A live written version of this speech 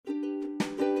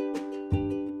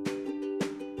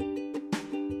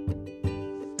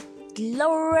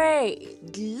Glory,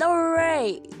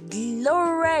 glory,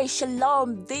 glory.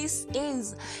 Shalom. This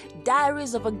is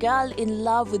Diaries of a Girl in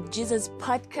Love with Jesus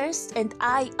podcast, and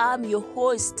I am your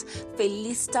host,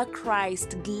 Felista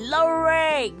Christ.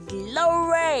 Glory,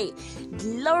 glory,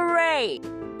 glory.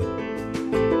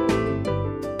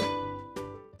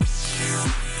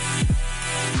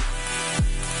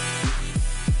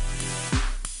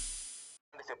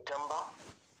 September,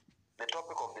 the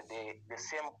topic of the day, the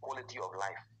same quality of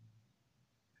life.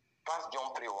 1 John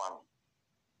 3:1.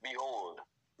 Behold,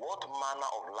 what manner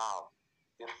of love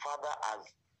the Father has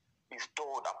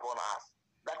bestowed upon us,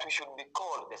 that we should be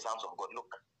called the sons of God. Look,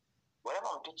 whatever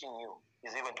I'm teaching you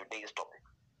is even today's topic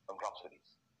on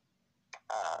Rhapsodies.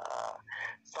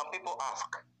 Some people ask,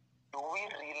 do we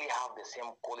really have the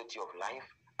same quality of life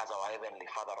as our Heavenly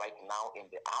Father right now in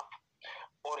the earth?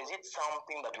 Or is it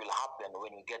something that will happen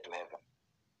when we get to heaven?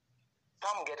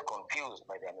 Some get confused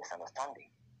by their misunderstanding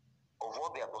of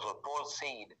what the Apostle Paul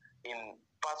said in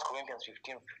 1 Corinthians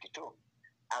 15:52.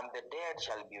 And the dead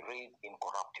shall be raised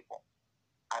incorruptible,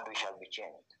 and we shall be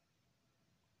changed.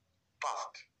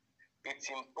 First, it's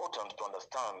important to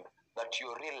understand that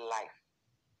your real life,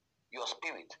 your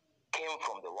spirit, came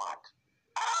from the Word.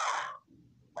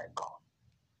 My God.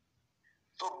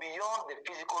 So beyond the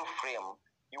physical frame,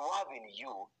 you have in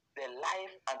you the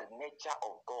life and the nature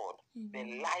of God,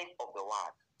 the life of the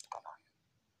Word.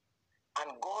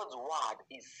 And God's Word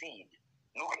is seed,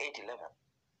 Luke 8:11.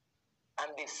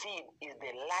 And the seed is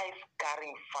the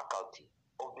life-carrying faculty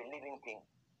of the living thing.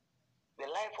 The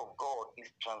life of God is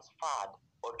transferred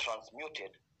or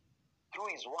transmuted through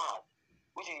His Word,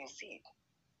 which is His seed.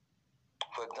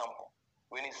 For example,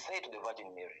 when He said to the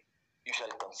Virgin Mary, you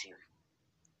shall conceive.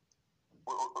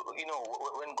 You know,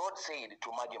 when God said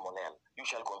to Magi Molel, you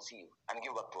shall conceive and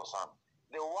give birth to a son,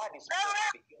 the word is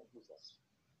became Jesus.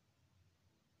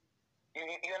 You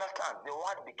understand? The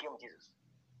word became Jesus.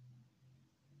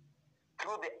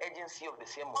 Through the agency of the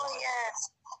same word. Oh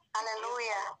yes.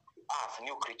 Hallelujah. Us,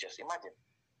 new creatures. Imagine.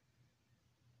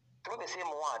 Through the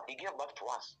same word, He gave birth to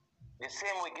us. The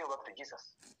same way He gave birth to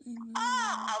Jesus.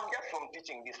 I'm just from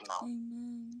teaching this now.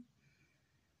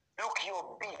 Look,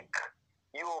 you're big.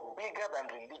 You're bigger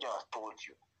than religion has told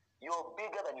you. You're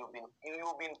bigger than you've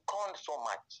been conned so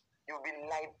much. You've been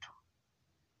lied to.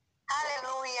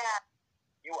 Hallelujah.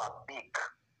 You are big.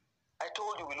 I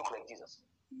told you we look like Jesus.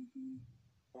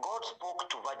 God spoke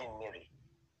to Virgin Mary,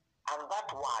 and that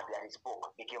word that He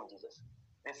spoke became Jesus.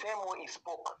 The same way He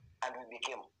spoke, and we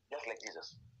became just like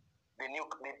Jesus. The new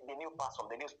person,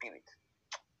 the new spirit.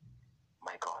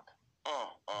 My God.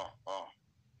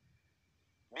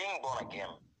 Being born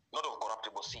again, not of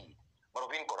corruptible seed, but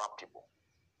of incorruptible,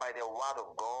 by the word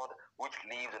of God, which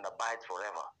lives and abides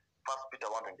forever. 1 Peter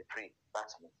 1:23,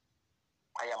 that's me.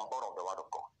 I am born of the word of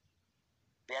God.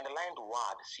 The underlined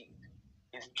word seed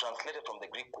is translated from the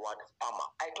Greek word sperma.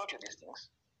 I taught you these things.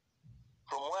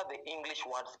 From where the English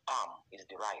word sperm is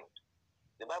derived.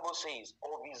 The Bible says,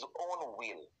 of His own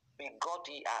will, begot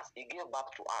He us. He gave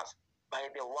birth to us by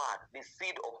the word, the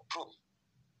seed of truth.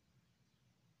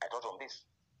 I taught on this.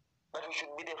 That we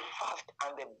should be the first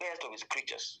and the best of His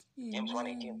creatures. James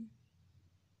 1:18.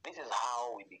 This is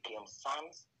how we became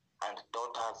sons and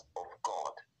daughters of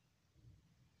God.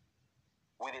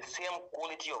 With the same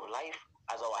quality of life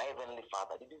as our Heavenly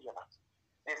Father. Did you hear that?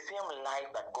 The same life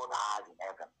that God has in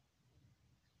heaven.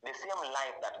 The same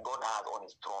life that God has on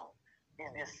His throne.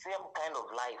 Is the same kind of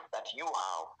life that you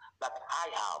have, that I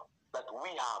have, that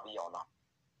we have here on earth.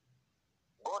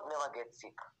 God never gets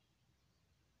sick.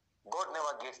 God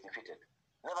never gets defeated,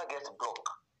 never gets broke.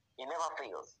 He never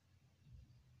fails.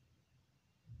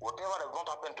 Whatever does not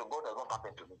happen to God does not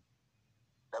happen to me.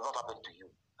 Does not happen to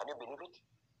you. Can you believe it?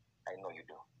 I know you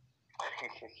do.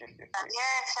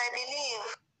 Yes, I believe.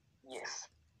 Yes.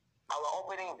 Our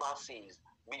opening verse says,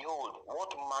 behold,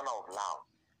 what manner of love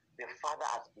the Father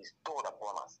has bestowed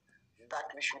upon us,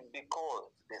 that we should be called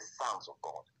the sons of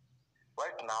God.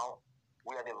 Right now,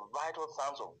 we are the vital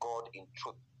sons of God in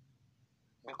truth.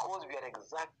 Because we are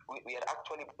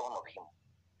actually born of Him.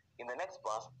 In the next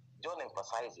verse, John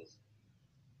emphasizes,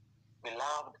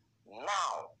 beloved,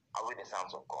 now are we the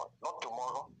sons of God. Not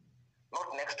tomorrow, not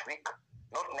next week,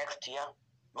 not next year,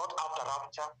 not after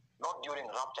rapture, not during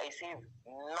rapture. He says,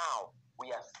 now we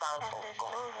are sons of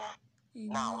God.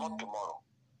 Now, not tomorrow.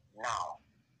 Now.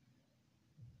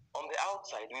 On the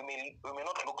outside, we may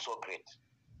not look so great,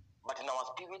 but in our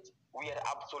spirit, we are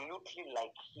absolutely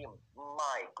like Him.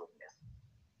 My goodness.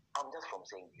 I'm just from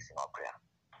saying this in our prayer.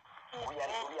 We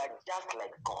are just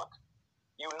like God.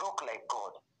 You look like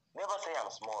God. Never say I'm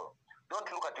small. Don't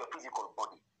look at your physical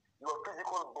body. Your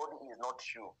physical body is not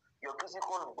you. Your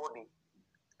physical body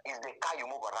is the car you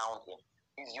move around in,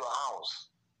 is your house.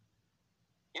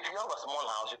 If you have a small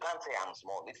house, you can't say I'm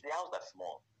small. It's the house that's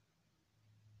small.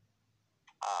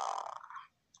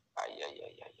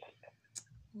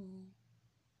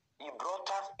 He brought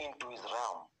us into his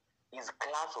realm, his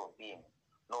class of being.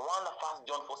 No wonder 1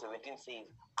 John 4:17 says,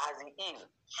 as he is,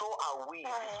 so are we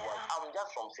in this world. I'm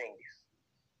just from saying this.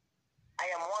 I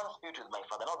am one spirit with my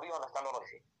Father. Now, do you understand what I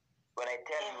say? When I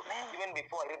tell you, even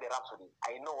before I read the Rhapsody,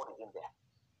 I know what is in there.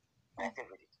 And I say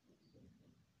with it.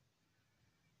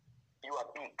 You are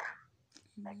big,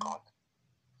 my God.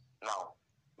 Now,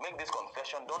 make this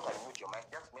confession. Don't unmute your mic.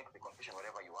 Just make the confession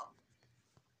wherever you are.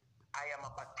 I am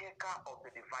a partaker of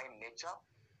the divine nature.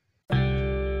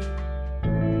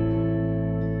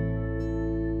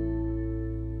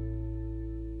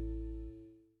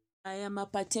 I am a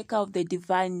partaker of the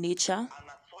divine nature. An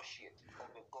associate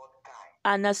of the God kind.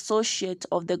 An associate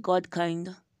of the God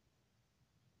kind.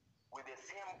 With the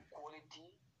same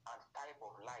quality and type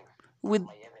of life With as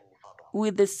my Heavenly Father.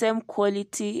 With the same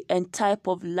quality and type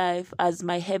of life as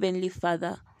my Heavenly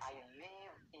Father. I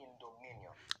live in dominion.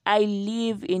 I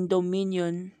live in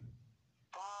dominion.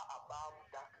 Far above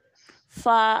darkness.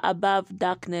 Far above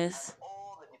darkness.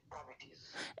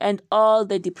 And all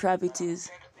the depravities.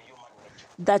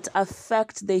 That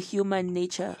affect the human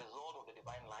nature.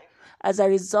 As a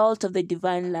result of the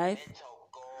divine life.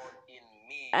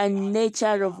 And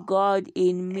nature of God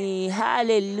in me.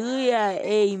 Hallelujah.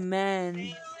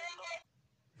 Amen.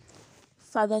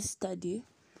 Further study.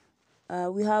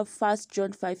 We have 1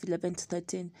 John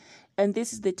 5:11-13. And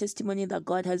this is the testimony that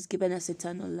God has given us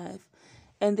eternal life.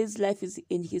 And this life is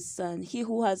in his Son. He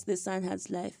who has the Son has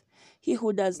life. He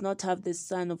who does not have the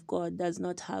Son of God does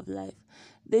not have life.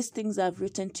 These things I have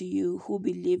written to you who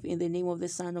believe in the name of the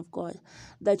Son of God,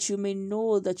 that you may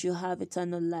know that you have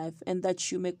eternal life, and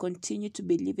that you may continue to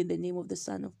believe in the name of the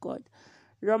Son of God.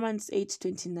 Romans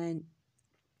 8:29.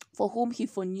 For whom he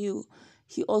foreknew,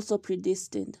 he also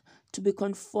predestined to be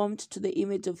conformed to the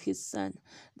image of his Son,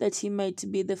 that he might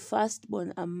be the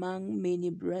firstborn among many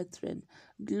brethren.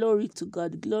 Glory to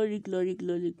God. Glory, glory,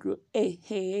 glory, glory.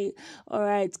 Hey. All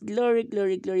right. Glory,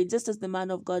 glory, glory. Just as the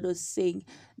man of God was saying,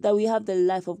 that we have the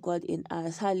life of God in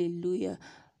us. Hallelujah.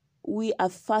 We are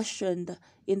fashioned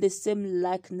in the same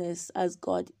likeness as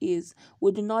God is.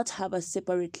 We do not have a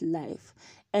separate life.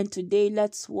 And today,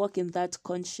 let's walk in that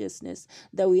consciousness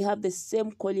that we have the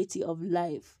same quality of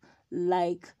life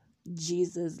like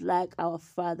Jesus, like our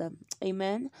Father.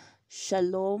 Amen.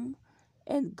 Shalom,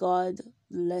 and God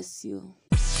bless you.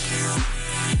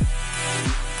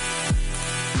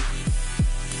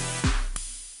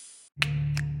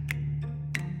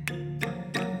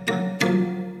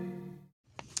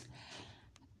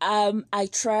 I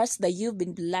trust that you've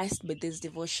been blessed with this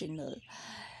devotional.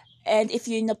 And if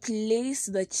you're in a place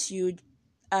that you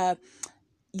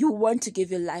want to give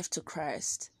your life to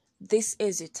Christ, this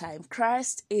is your time.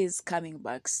 Christ is coming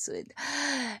back soon,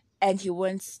 and he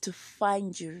wants to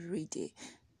find you ready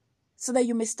so that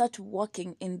you may start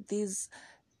walking in this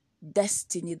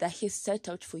destiny that he set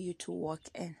out for you to walk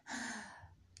in.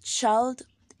 Child,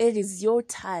 it is your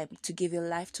time to give your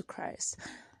life to Christ.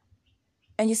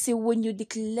 And you see, when you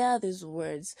declare these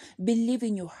words, believe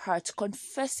in your heart,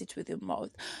 confess it with your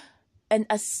mouth, and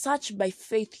as such, by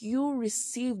faith, you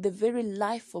receive the very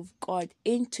life of God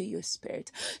into your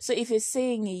spirit. So if you're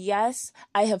saying, yes,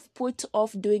 I have put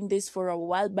off doing this for a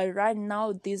while, but right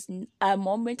now, this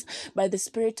moment, by the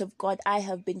Spirit of God, I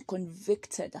have been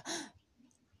convicted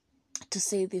to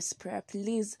say this prayer.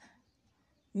 Please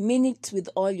mean it with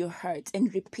all your heart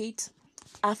and repeat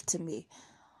after me.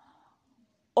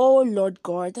 Oh Lord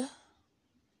God,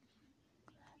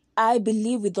 I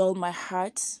believe with all my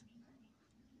heart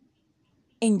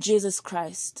in Jesus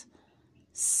Christ,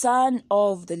 Son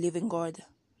of the living God.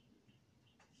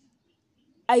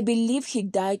 I believe he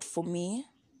died for me,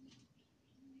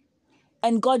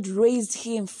 and God raised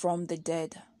him from the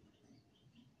dead.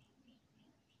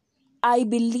 I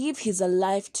believe he's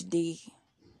alive today.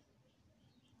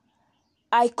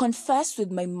 I confess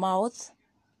with my mouth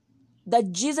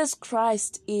that Jesus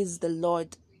Christ is the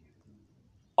Lord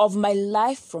of my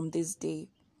life from this day.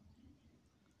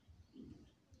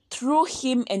 Through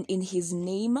him and in his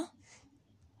name,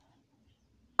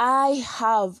 I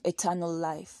have eternal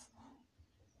life.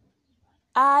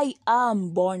 I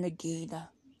am born again.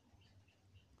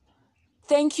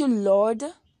 Thank you, Lord,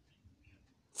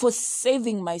 for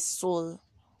saving my soul.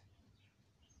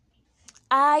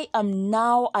 I am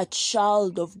now a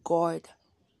child of God.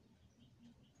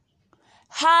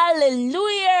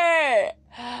 Hallelujah!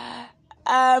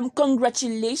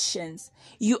 Congratulations.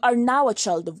 You are now a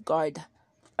child of God.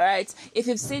 All right. If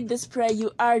you've said this prayer, you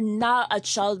are now a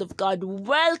child of God.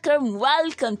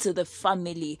 Welcome to the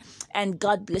family. And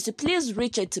God bless you. Please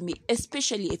reach out to me,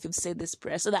 especially if you've said this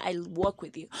prayer, so that I'll work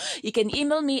with you. You can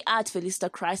email me at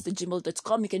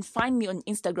felistachrist@gmail.com. You can find me on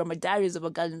Instagram at Diaries of a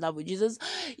Girl in Love with Jesus.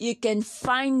 You can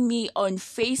find me on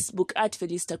Facebook at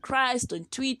Felista Christ, on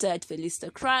Twitter at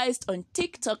Felista Christ, on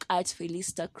TikTok at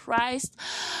Felista Christ.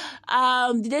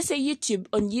 Did I say YouTube?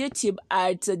 On YouTube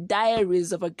at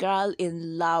Diaries of a Girl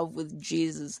in Love with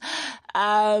Jesus.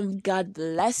 God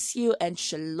bless you and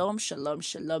shalom, shalom,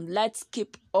 shalom. Let's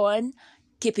keep on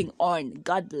keeping on.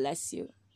 God bless you.